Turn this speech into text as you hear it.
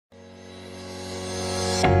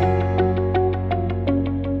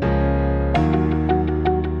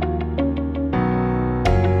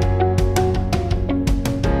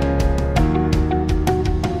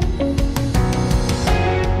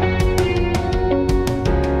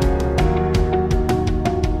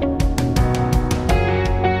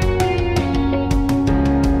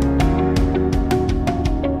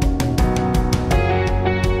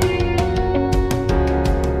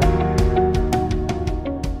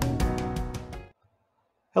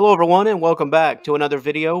Hello everyone and welcome back to another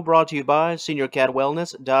video brought to you by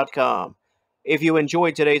SeniorCatWellness.com. If you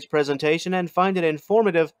enjoyed today's presentation and find it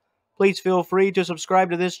informative, please feel free to subscribe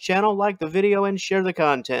to this channel, like the video, and share the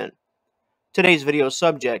content. Today's video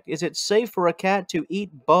subject: is it safe for a cat to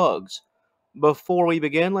eat bugs? Before we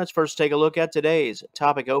begin, let's first take a look at today's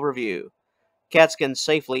topic overview. Cats can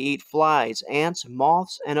safely eat flies, ants,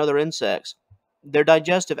 moths, and other insects. Their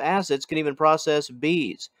digestive acids can even process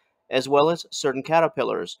bees, as well as certain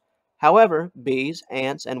caterpillars. However, bees,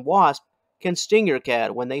 ants, and wasps can sting your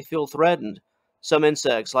cat when they feel threatened. Some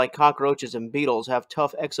insects, like cockroaches and beetles, have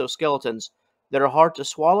tough exoskeletons that are hard to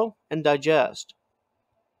swallow and digest.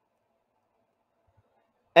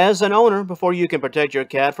 As an owner, before you can protect your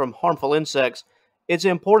cat from harmful insects, it's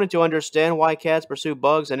important to understand why cats pursue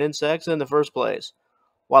bugs and insects in the first place.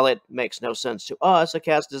 While it makes no sense to us, a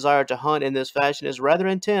cat's desire to hunt in this fashion is rather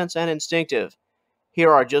intense and instinctive. Here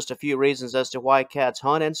are just a few reasons as to why cats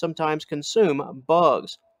hunt and sometimes consume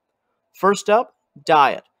bugs. First up,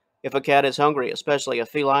 diet. If a cat is hungry, especially a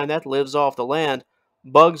feline that lives off the land,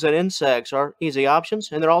 bugs and insects are easy options,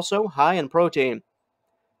 and they're also high in protein.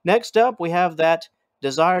 Next up, we have that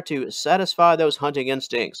desire to satisfy those hunting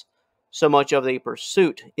instincts. So much of the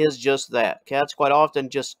pursuit is just that. Cats quite often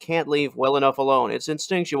just can't leave well enough alone. It's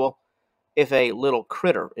instinctual. If a little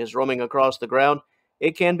critter is roaming across the ground,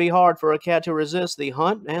 it can be hard for a cat to resist the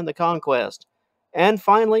hunt and the conquest. And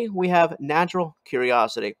finally, we have natural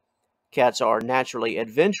curiosity. Cats are naturally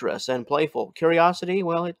adventurous and playful. Curiosity,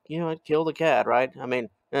 well, it killed the cat, right?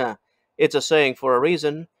 It's a saying for a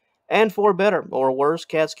reason. And for better or worse,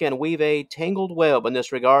 cats can weave a tangled web in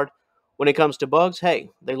this regard. When it comes to bugs, hey,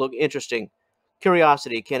 they look interesting.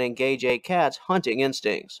 Curiosity can engage a cat's hunting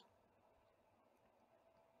instincts.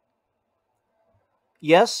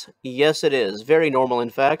 Yes, it is. Very normal, in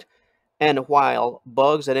fact. And while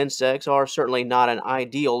bugs and insects are certainly not an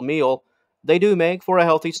ideal meal, they do make for a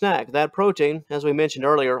healthy snack. That protein, as we mentioned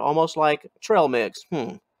earlier, almost like trail mix.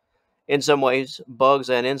 In some ways, bugs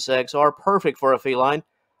and insects are perfect for a feline.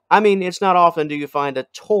 I mean, it's not often do you find a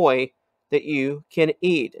toy that you can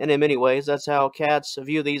eat. And in many ways, that's how cats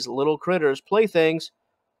view these little critters, playthings,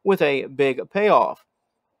 with a big payoff.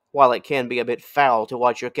 While it can be a bit foul to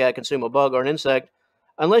watch your cat consume a bug or an insect,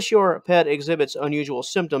 unless your pet exhibits unusual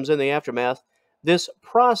symptoms in the aftermath, this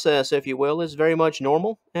process, if you will, is very much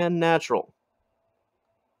normal and natural.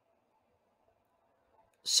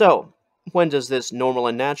 So, when does this normal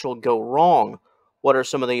and natural go wrong? What are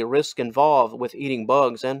some of the risks involved with eating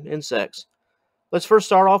bugs and insects? Let's first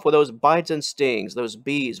start off with those bites and stings. Those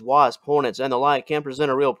bees, wasps, hornets, and the like can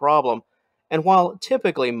present a real problem. And while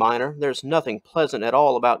typically minor, there's nothing pleasant at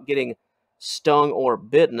all about getting stung or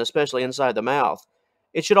bitten, especially inside the mouth.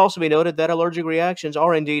 It should also be noted that allergic reactions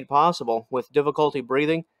are indeed possible, with difficulty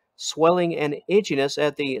breathing, swelling, and itchiness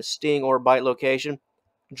at the sting or bite location,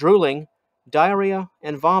 drooling, diarrhea,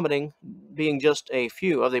 and vomiting being just a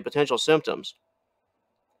few of the potential symptoms.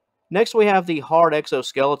 Next, we have the hard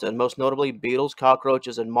exoskeleton, most notably beetles,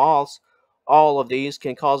 cockroaches, and moths. All of these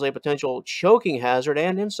can cause a potential choking hazard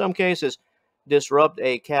and, in some cases, disrupt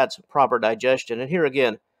a cat's proper digestion. And here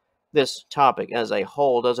again, this topic as a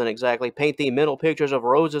whole doesn't exactly paint the mental pictures of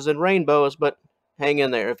roses and rainbows, but hang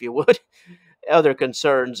in there if you would. Other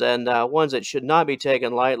concerns, and ones that should not be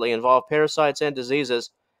taken lightly, involve parasites and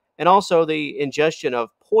diseases, and also the ingestion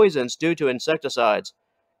of poisons due to insecticides.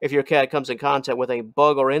 If your cat comes in contact with a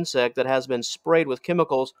bug or insect that has been sprayed with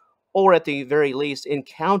chemicals, or at the very least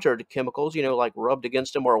encountered chemicals, like rubbed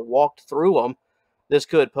against them or walked through them, this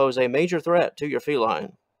could pose a major threat to your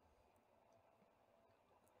feline.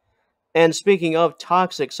 And speaking of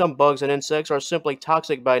toxic, some bugs and insects are simply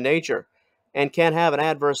toxic by nature and can have an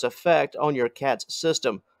adverse effect on your cat's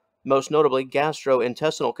system, most notably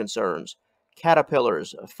gastrointestinal concerns.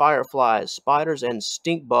 Caterpillars, fireflies, spiders, and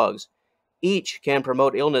stink bugs each can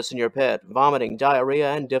promote illness in your pet. Vomiting,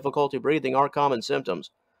 diarrhea, and difficulty breathing are common symptoms.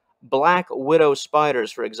 Black widow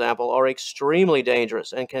spiders, for example, are extremely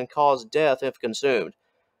dangerous and can cause death if consumed.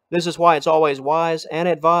 This is why it's always wise and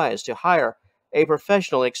advised to hire a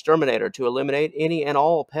professional exterminator to eliminate any and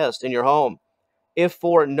all pests in your home. If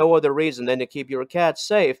for no other reason than to keep your cat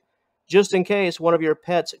safe, just in case one of your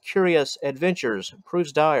pet's curious adventures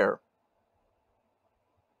proves dire.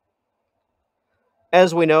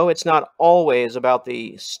 As we know, it's not always about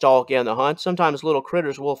the stalk and the hunt. Sometimes little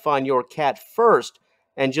critters will find your cat first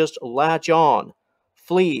and just latch on.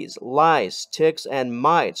 Fleas, lice, ticks, and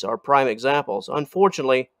mites are prime examples.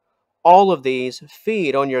 Unfortunately, all of these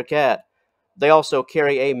feed on your cat. They also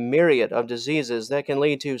carry a myriad of diseases that can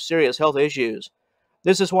lead to serious health issues.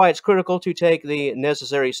 This is why it's critical to take the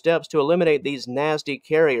necessary steps to eliminate these nasty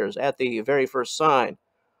carriers at the very first sign.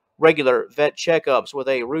 Regular vet checkups with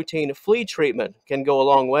a routine flea treatment can go a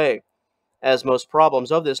long way, as most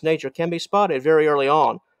problems of this nature can be spotted very early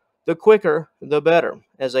on. The quicker, the better,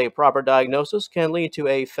 as a proper diagnosis can lead to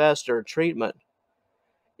a faster treatment.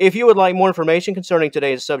 If you would like more information concerning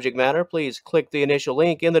today's subject matter, please click the initial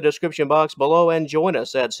link in the description box below and join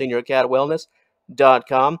us at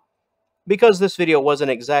SeniorCatWellness.com. Because this video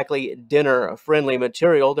wasn't exactly dinner-friendly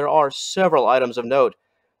material, there are several items of note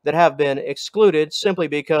that have been excluded simply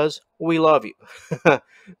because we love you.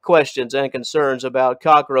 Questions and concerns about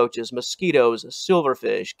cockroaches, mosquitoes,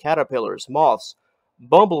 silverfish, caterpillars, moths,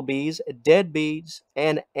 bumblebees, dead bees,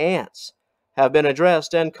 and ants have been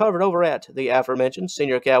addressed and covered over at the aforementioned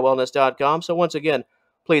SeniorCatWellness.com. So once again,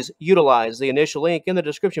 please utilize the initial link in the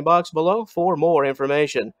description box below for more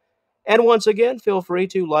information. And once again, feel free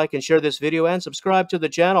to like and share this video and subscribe to the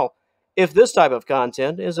channel if this type of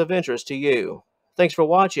content is of interest to you. Thanks for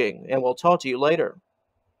watching, and we'll talk to you later.